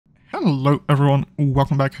Hello everyone,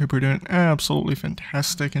 welcome back. Hope you're doing absolutely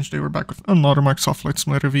fantastic, and today we're back with another Microsoft Flight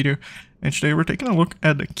Simulator video, and today we're taking a look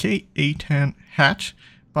at the Ka-10 hatch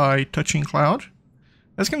by Touching Cloud.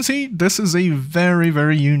 As you can see, this is a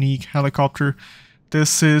very unique helicopter.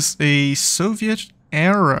 This is a Soviet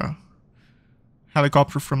era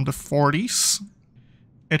helicopter from the 40s.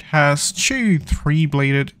 It has two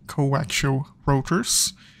 3-bladed coaxial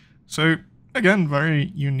rotors, so again,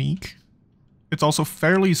 very unique. It's also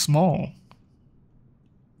fairly small.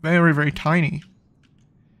 Very tiny.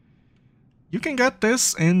 You can get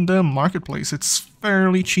this in the marketplace. It's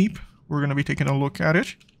fairly cheap. We're going to be taking a look at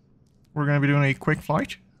it. We're going to be doing a quick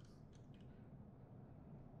flight.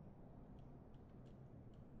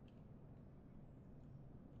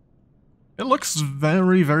 It looks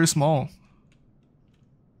very small.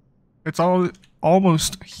 It's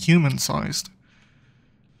almost human-sized.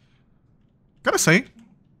 Gotta say,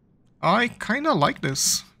 I kinda like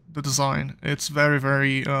the design. It's very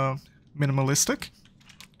minimalistic.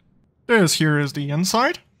 This here is the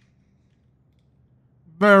inside.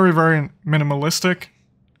 Very minimalistic.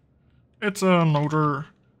 It's an older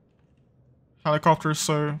helicopter,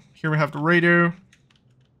 so here we have the radio,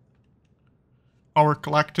 our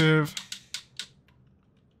collective,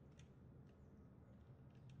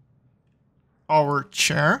 our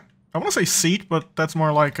chair. I want to say seat, but that's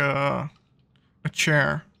more like a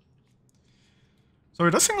chair. So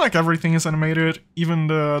it does seem like everything is animated, even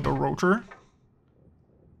the rotor.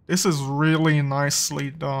 This is really nicely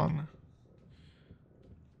done.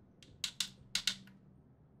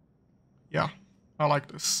 Yeah, I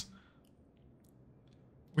like this.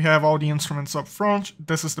 We have all the instruments up front.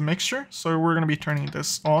 This is the mixture, so we're going to be turning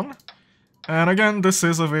this on. And again, this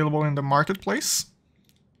is available in the marketplace.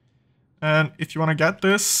 And if you want to get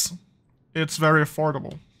this, it's very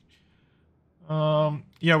affordable.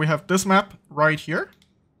 Yeah, we have this map right here.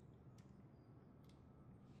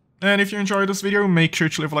 And if you enjoyed this video, make sure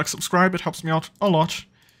to leave a like, subscribe. It helps me out a lot.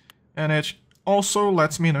 And it also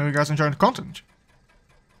lets me know you guys enjoy the content.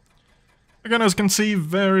 Again, as you can see,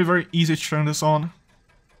 very easy to turn this on.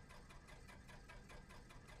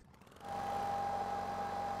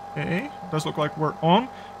 Okay, does look like we're on.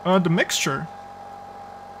 The mixture.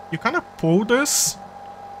 You kind of pull this.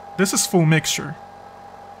 This is full mixture.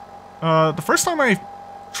 The first time I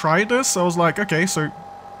tried this, I was like, okay, so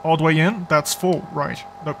all the way in, that's full, right?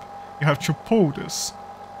 Nope, you have to pull this.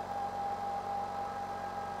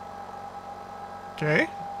 Okay,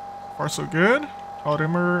 far so good.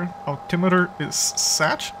 Altimeter is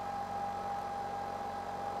set.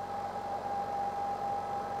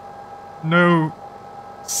 No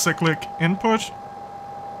cyclic input.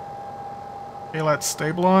 Okay, let's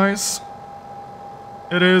stabilize.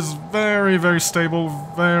 It is very stable,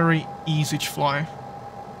 very easy to fly.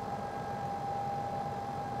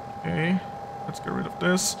 Okay, let's get rid of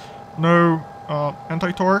this. No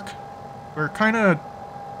anti-torque. We're kind of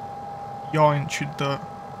yawing to the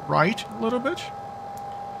right a little bit.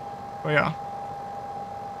 But yeah.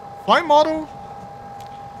 Flight model.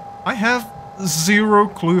 I have zero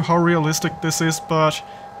clue how realistic this is, but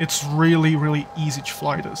it's really easy to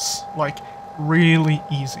fly this. Like, really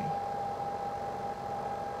easy.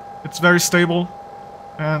 It's very stable,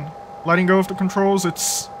 and letting go of the controls,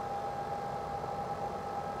 it's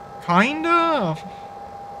kinda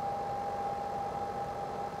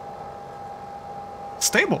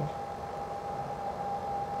stable.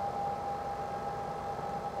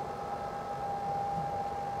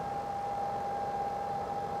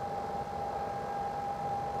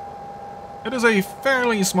 It is a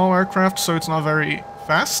fairly small aircraft, so it's not very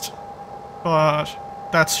fast, but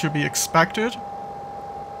that should be expected.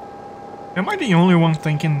 Am I the only one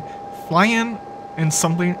thinking flying in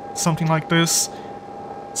something like this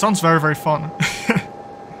sounds very fun?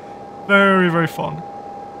 very fun.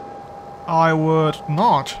 I would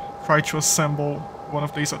not try to assemble one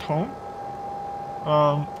of these at home.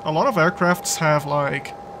 A lot of aircrafts have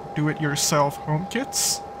like do-it-yourself home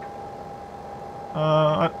kits.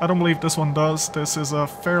 I don't believe this one does. This is a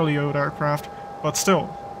fairly old aircraft, but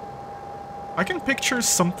still. I can picture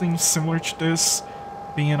something similar to this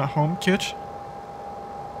being a home kit.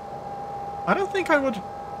 I don't think I would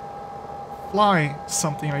fly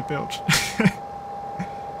something I built.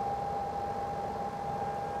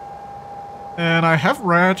 And I have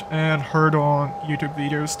read and heard on YouTube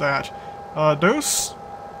videos that those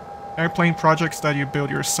airplane projects that you build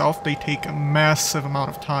yourself, they take a massive amount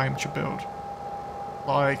of time to build.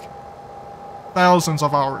 Like, thousands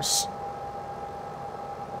of hours.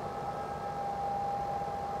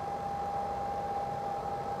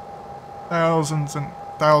 Thousands and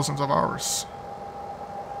thousands of hours.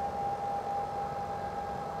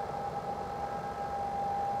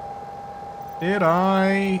 Did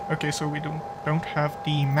I... Okay, so we don't have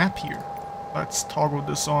the map here. Let's toggle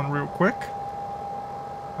this on real quick.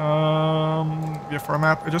 VFR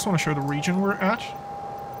map. I just want to show the region we're at.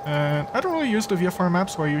 And I don't really use the VFR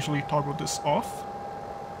map, so I usually toggle this off.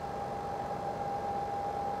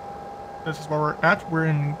 This is where we're at. We're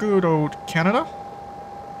in good old Canada.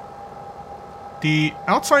 The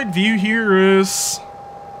outside view here is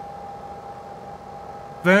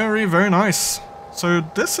very, very nice. So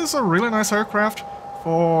this is a really nice aircraft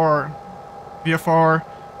for VFR,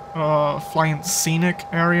 flying scenic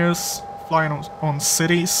areas, flying on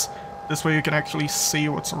cities. This way you can actually see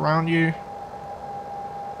what's around you.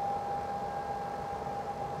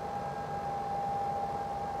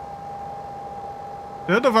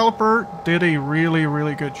 The developer did a really,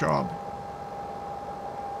 really good job.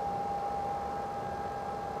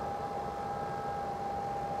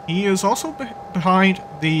 He is also behind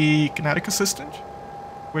the kinetic assistant,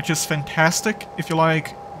 which is fantastic if you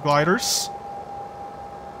like gliders.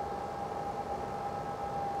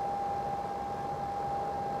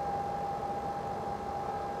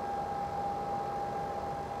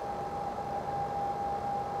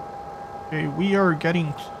 Okay, we are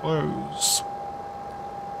getting close.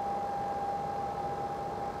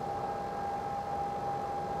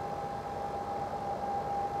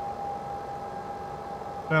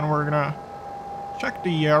 Then we're gonna check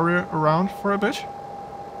the area around for a bit.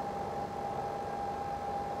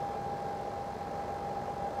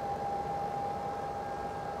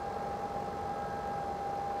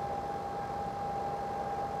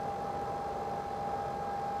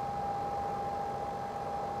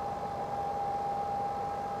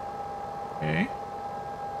 Okay.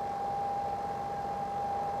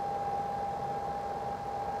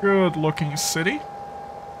 Good looking city.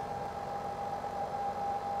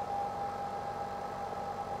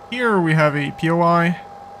 Here we have a POI.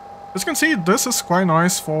 As you can see, this is quite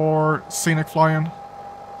nice for scenic flying.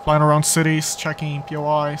 Flying around cities, checking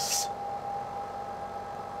POIs.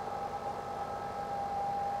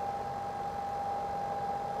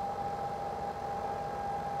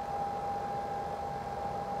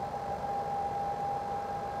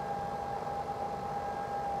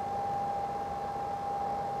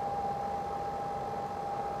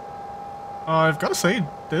 I've got to say,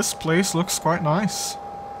 this place looks quite nice.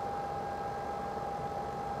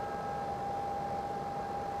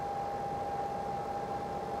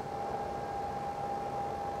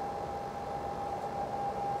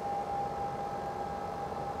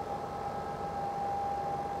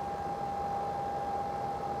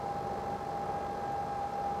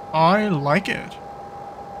 I like it.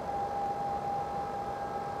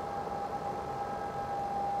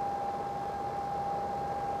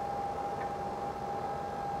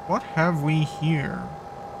 What have we here?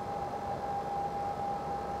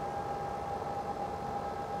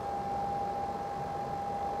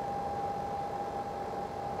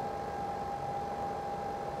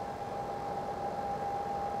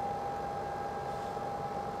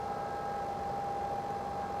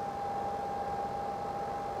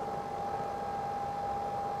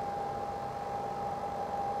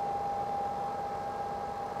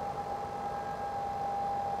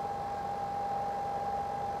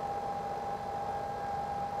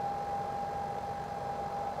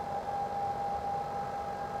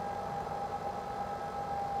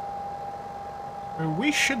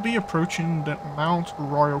 We should be approaching the Mount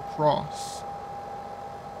Royal Cross.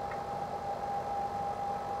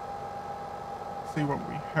 Let's see what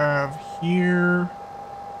we have here.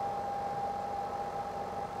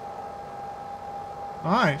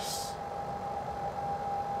 Nice.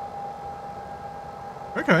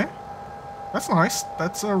 Okay. That's nice.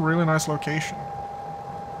 That's a really nice location.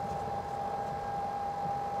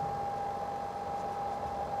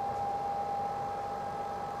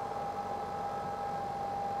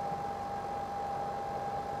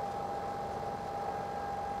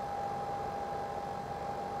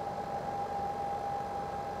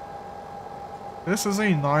 This is a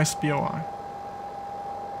nice POI.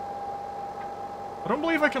 I don't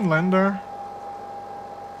believe I can land there.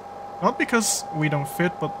 Not because we don't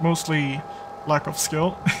fit, but mostly lack of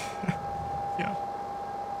skill. Yeah.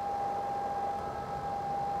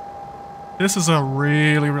 This is a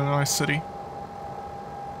really, really nice city.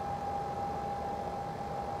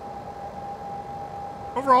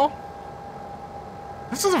 Overall,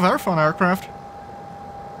 this is a very fun aircraft.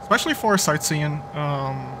 Especially for sightseeing,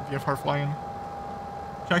 VFR flying.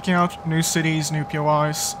 Checking out new cities, new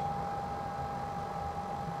POIs.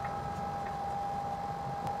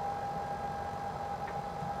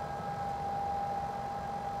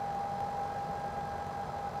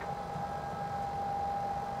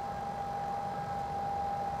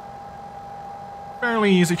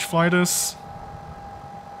 fairly easy to fly this.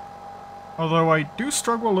 Although I do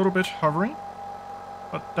struggle a little bit hovering.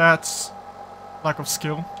 But that's lack of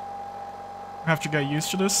skill. I have to get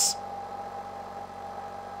used to this.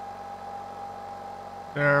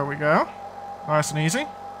 There we go. Nice and easy.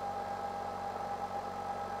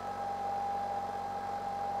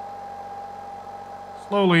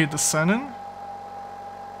 Slowly descending.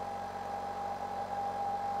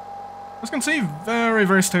 As you can see, very,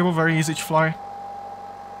 very stable, very easy to fly.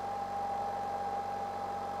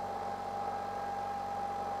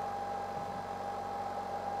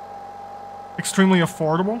 Extremely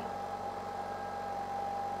affordable,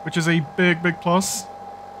 which is a big, big plus.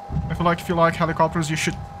 I feel like if you like helicopters, you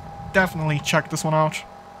should definitely check this one out.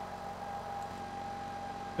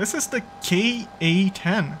 This is the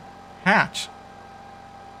Ka-10 hatch.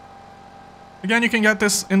 Again, you can get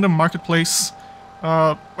this in the marketplace.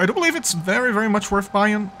 I do believe it's very, very much worth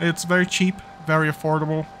buying. It's very cheap, very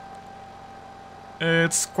affordable.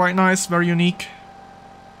 It's quite nice, very unique.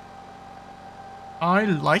 I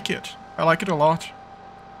like it. I like it a lot.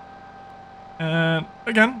 And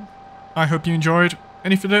again, I hope you enjoyed.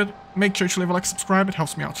 And if you did, make sure to leave a like, subscribe. It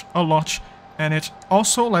helps me out a lot. And it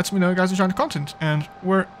also lets me know you guys enjoy the content. And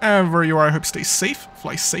wherever you are, I hope you stay safe,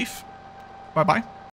 fly safe. Bye-bye.